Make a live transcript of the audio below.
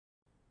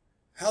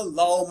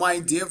Hello my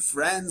dear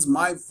friends,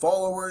 my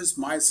followers,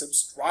 my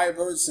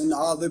subscribers and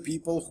other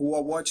people who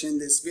are watching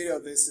this video.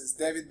 This is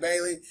David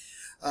Bailey,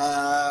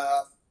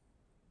 the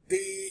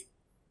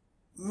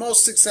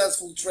most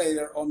successful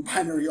trader on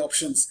binary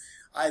options,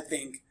 I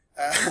think.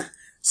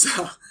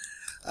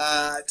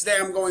 Today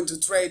I'm going to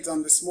trade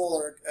on the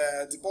smaller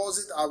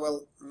deposit. I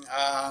will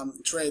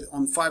trade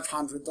on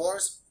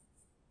 $500.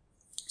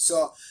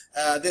 So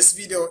this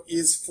video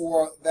is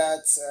for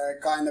that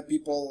kind of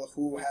people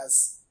who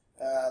has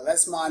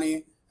less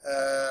money,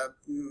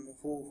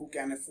 who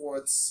can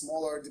afford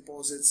smaller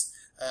deposits,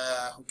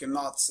 who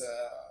cannot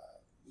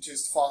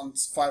just fund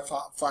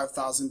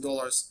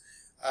 $5,000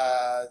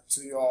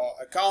 to your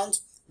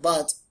account,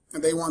 but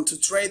they want to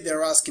trade.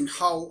 They're asking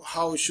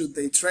how should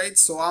they trade,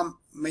 so I'm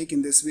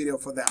making this video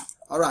for them.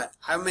 Alright,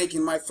 I'm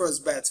making my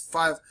first bet,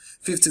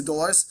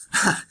 $50.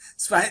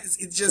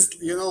 It's just,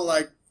 you know,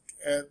 like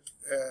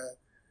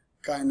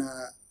kind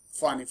of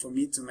funny for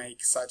me to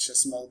make such a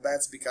small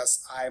bets,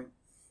 because I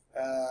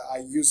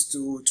used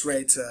to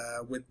trade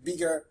with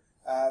bigger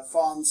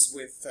funds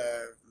with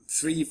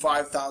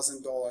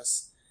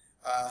 $3,000-$5,000,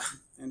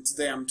 and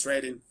today I'm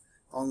trading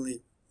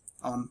only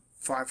on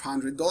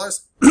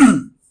 $500.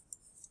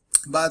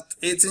 But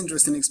it's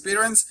interesting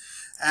experience,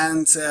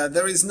 and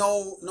there is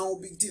no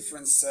big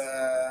difference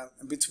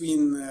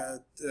between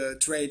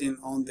trading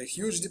on the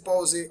huge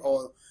deposit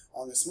or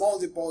on the small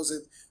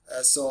deposit.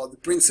 So the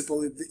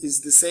principle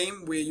is the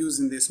same. We're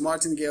using this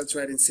martingale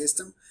trading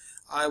system.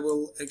 I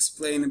will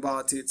explain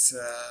about it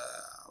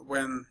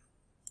when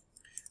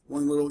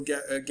we will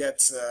get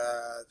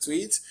to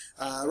it.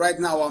 Right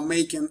now I'm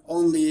making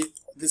only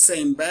the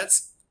same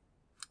bets.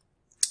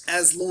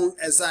 As long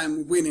as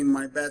I'm winning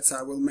my bets,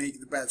 I will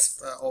make the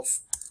bets of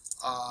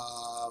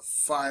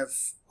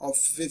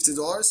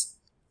 $50.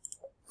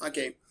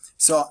 Okay,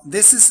 so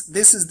this is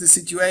the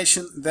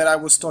situation that I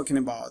was talking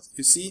about.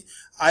 You see,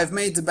 I've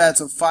made the bet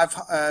of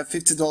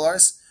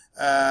 $50.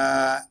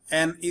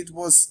 And it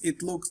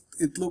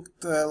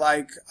looked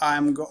like I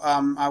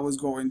was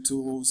going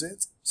to lose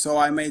it, so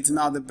I made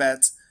another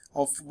bet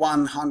of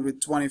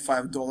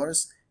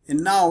 $125,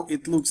 and now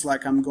it looks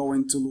like I'm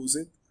going to lose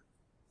it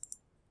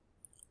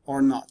or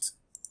not.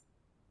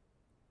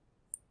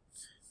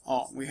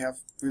 Oh, we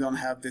don't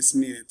have this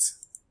minute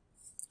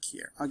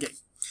here. Okay,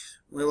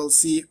 we will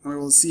see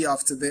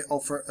after the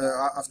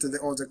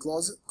order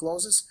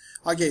closes.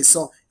 Okay,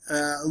 so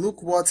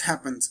look what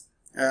happened.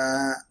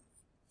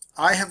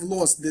 I have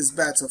lost this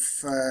bet of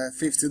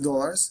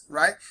 $50,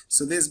 right?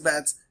 So this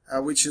bet,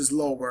 which is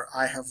lower,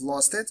 I have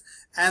lost it.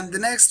 And the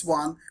next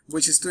one,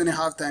 which is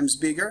 2.5 times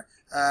bigger,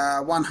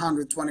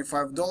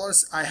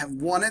 $125, I have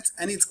won it,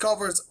 and it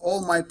covers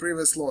all my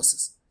previous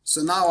losses.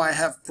 So now I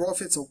have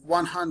profits of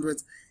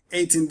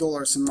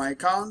 $118 in my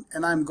account,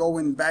 and I'm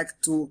going back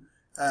to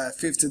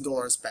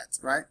 $50 bet,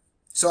 right?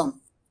 So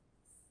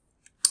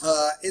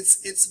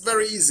it's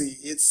very easy.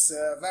 It's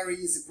a very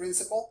easy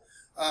principle.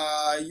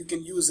 You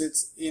can use it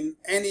in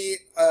any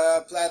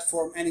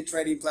platform, any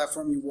trading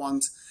platform you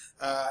want,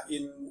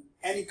 in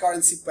any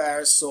currency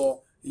pair.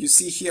 So you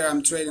see here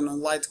I'm trading on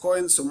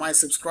Litecoin, so my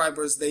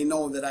subscribers, they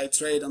know that I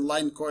trade on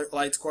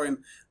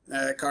Litecoin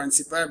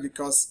currency pair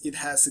because it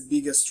has the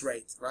biggest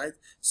rate, right?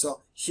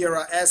 So here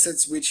are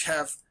assets which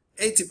have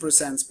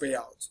 80%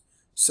 payout.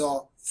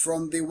 So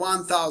from the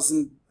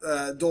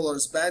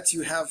 $1,000 bet,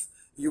 you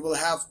will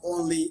have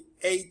only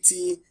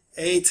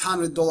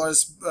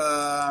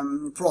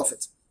 $800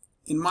 profit.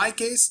 In my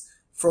case,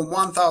 from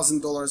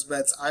 $1,000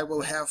 bets, I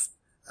will have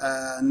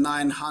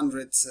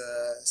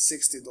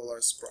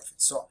 $960 profit.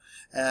 So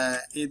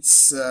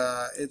it's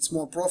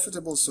more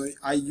profitable. So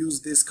I use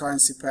this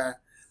currency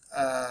pair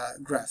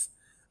graph.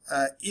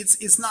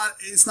 It's not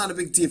a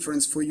big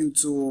difference for you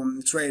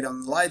to trade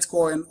on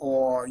Litecoin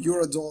or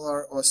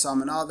Eurodollar or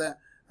some another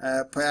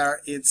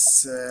pair.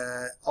 It's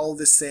all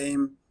the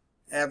same.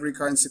 Every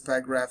currency pair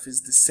graph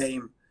is the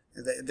same.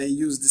 They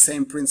use the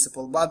same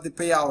principle, but the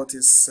payout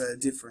is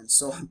different.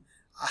 So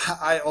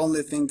I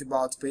only think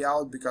about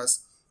payout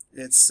because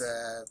it's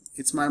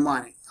my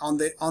money. On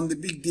the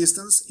big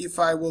distance, if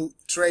I will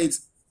trade,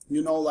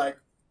 you know, like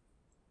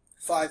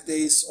 5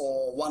 days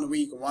or 1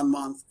 week or 1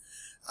 month,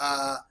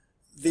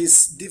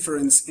 this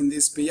difference in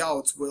this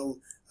payout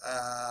will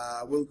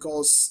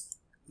cause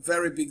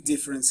very big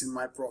difference in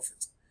my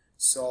profit.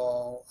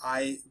 So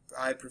I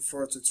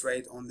prefer to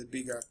trade on the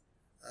bigger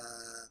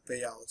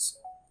payouts.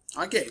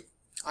 Okay,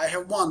 I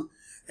have won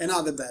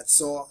another bet.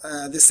 So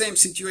the same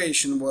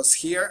situation was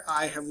here.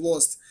 I have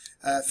lost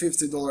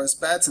 $50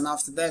 bet, and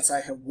after that I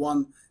have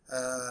won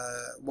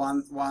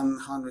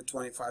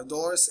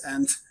 $125,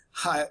 and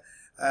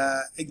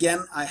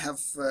again I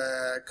have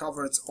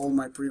covered all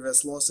my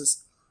previous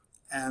losses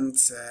and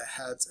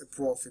had a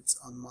profit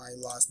on my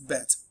last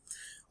bet.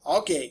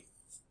 Okay,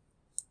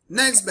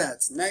 next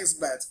bet,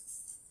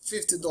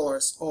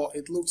 $50. Oh,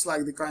 it looks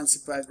like the currency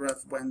pair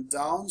graph went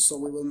down, so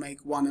we will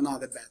make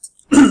another bet.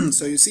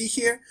 So you see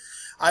here,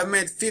 I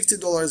made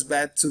 $50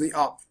 bet to the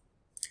up,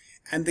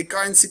 and the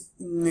currency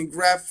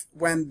graph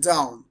went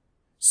down.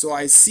 So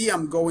I see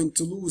I'm going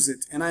to lose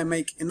it, and I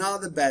make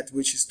another bet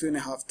which is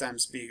 2.5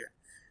 times bigger.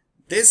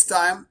 This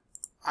time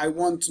I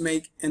want to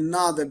make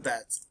another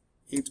bet.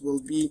 It will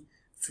be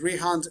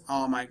 300.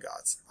 Oh my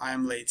god, I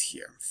am late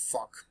here.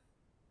 Fuck.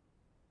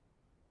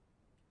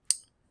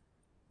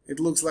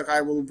 It looks like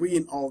I will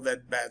win all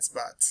that bets,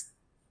 but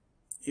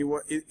it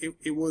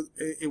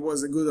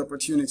was a good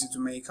opportunity to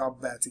make our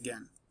bet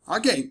again.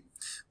 Okay,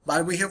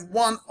 but we have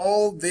won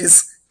all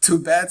these 2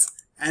 bets,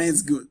 and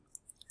it's good.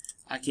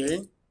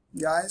 Okay,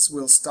 guys,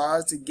 we'll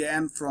start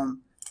again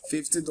from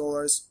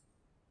 $50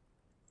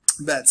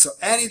 bet. So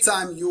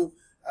anytime you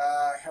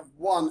have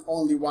won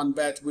only 1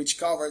 bet which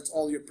covered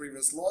all your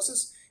previous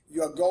losses,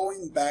 you are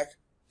going back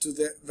to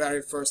the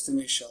very first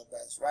initial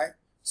bet, right?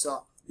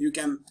 So you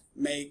can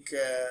make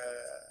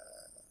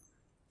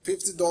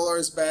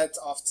 $50 bet,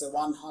 after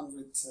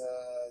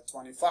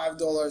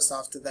 $125,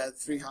 after that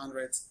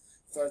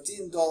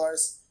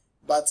 $313,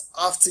 but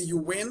after you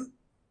win,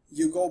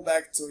 you go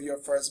back to your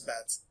first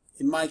bet.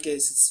 In my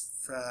case, it's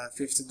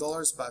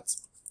 $50, but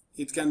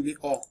it can be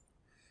all.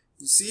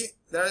 You see,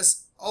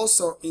 there's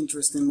also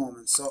interesting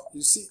moments. So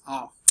you see,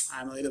 oh,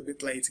 I'm a little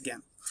bit late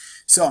again.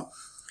 So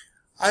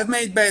I've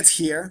made bet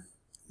here.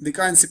 The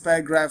currency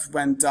pair graph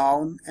went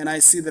down, and I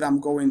see that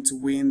I'm going to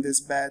win this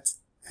bet.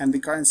 And the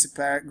currency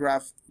pair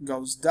graph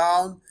goes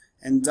down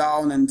and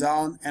down and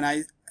down, and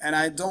I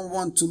don't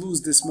want to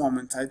lose this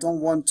moment. I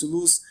don't want to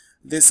lose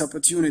this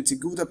opportunity,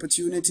 good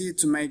opportunity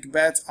to make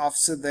bet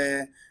after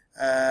the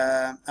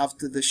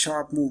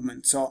sharp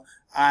movement. So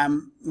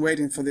I'm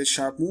waiting for this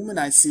sharp movement.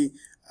 I see,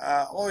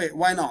 oh yeah,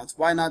 why not?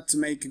 Why not to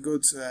make a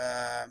good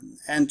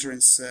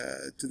entrance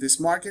to this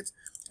market?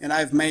 And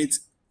I've made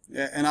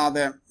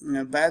another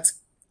bet.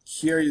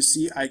 Here you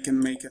see I can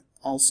make it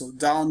also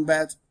down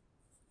bet.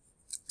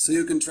 So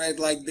you can trade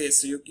like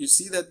this. So you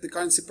see that the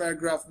currency pair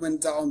graph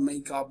went down,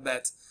 make up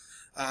bet.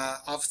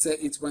 After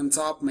it went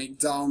up, make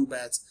down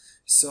bet.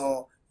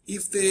 So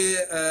if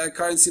the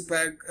currency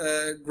pair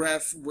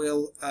graph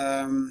will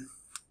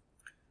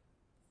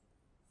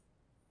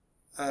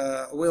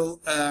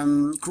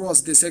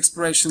cross this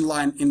expiration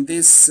line in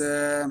this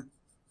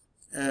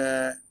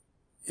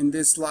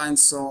line,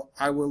 so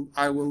I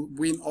will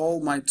win all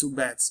my 2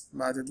 bets,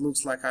 but it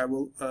looks like I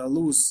will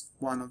lose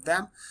one of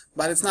them,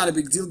 but it's not a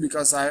big deal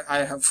because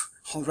I have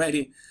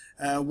already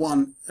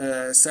won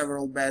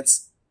several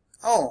bets.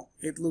 Oh,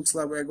 it looks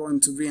like we're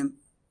going to win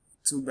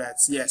 2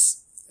 bets.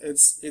 Yes,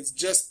 it's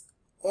just,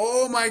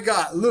 oh my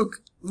god,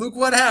 look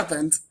what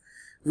happened.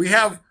 We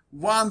have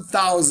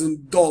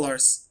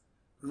 $1,000,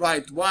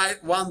 right? Why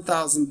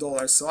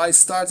 $1,000? So I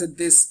started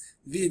this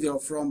video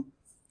from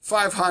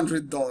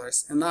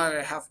 $500, and now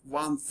I have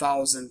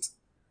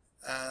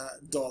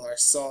 $1,000.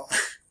 So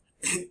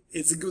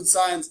it's a good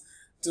sign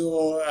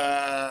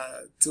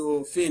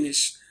to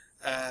finish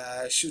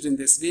shooting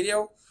this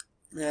video,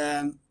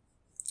 and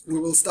we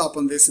will stop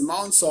on this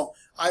amount. So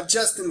I've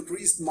just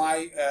increased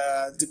my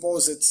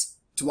deposits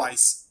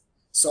twice,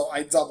 so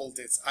I doubled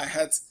it. I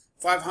had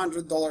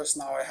 $500,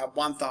 now I have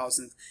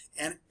 1,000,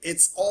 and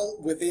it's all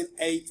within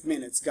 8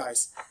 minutes,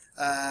 guys.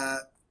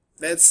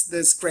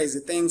 That's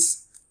crazy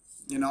things.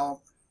 You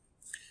know,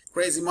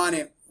 crazy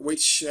money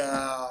which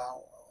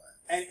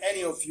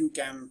any of you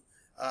can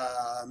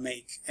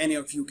make, any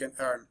of you can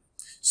earn.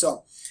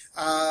 So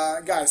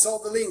guys, all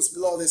the links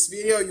below this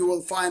video, you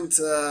will find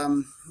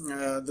the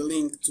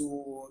link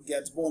to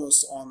get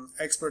bonus on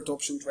expert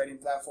option trading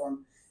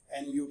platform,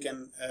 and you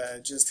can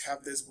just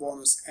have this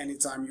bonus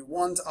anytime you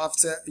want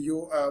after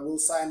you will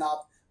sign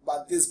up.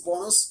 But this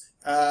bonus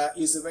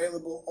is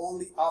available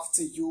only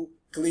after you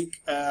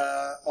click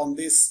on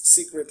this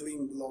secret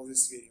link below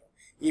this video.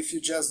 If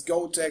you just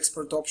go to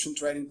expert option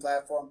trading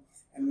platform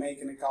and make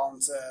an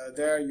account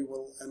there, you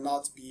will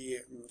not be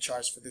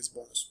charged for this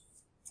bonus.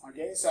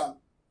 Okay, so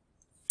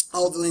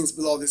all the links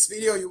below this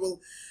video, you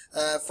will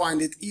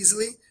find it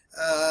easily.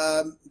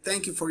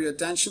 Thank you for your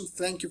attention.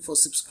 Thank you for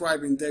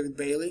subscribing, David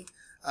Bailey.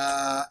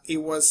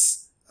 It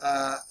was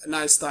a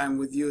nice time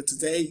with you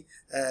today,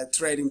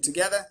 trading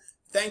together.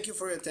 Thank you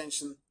for your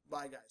attention.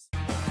 Bye, guys.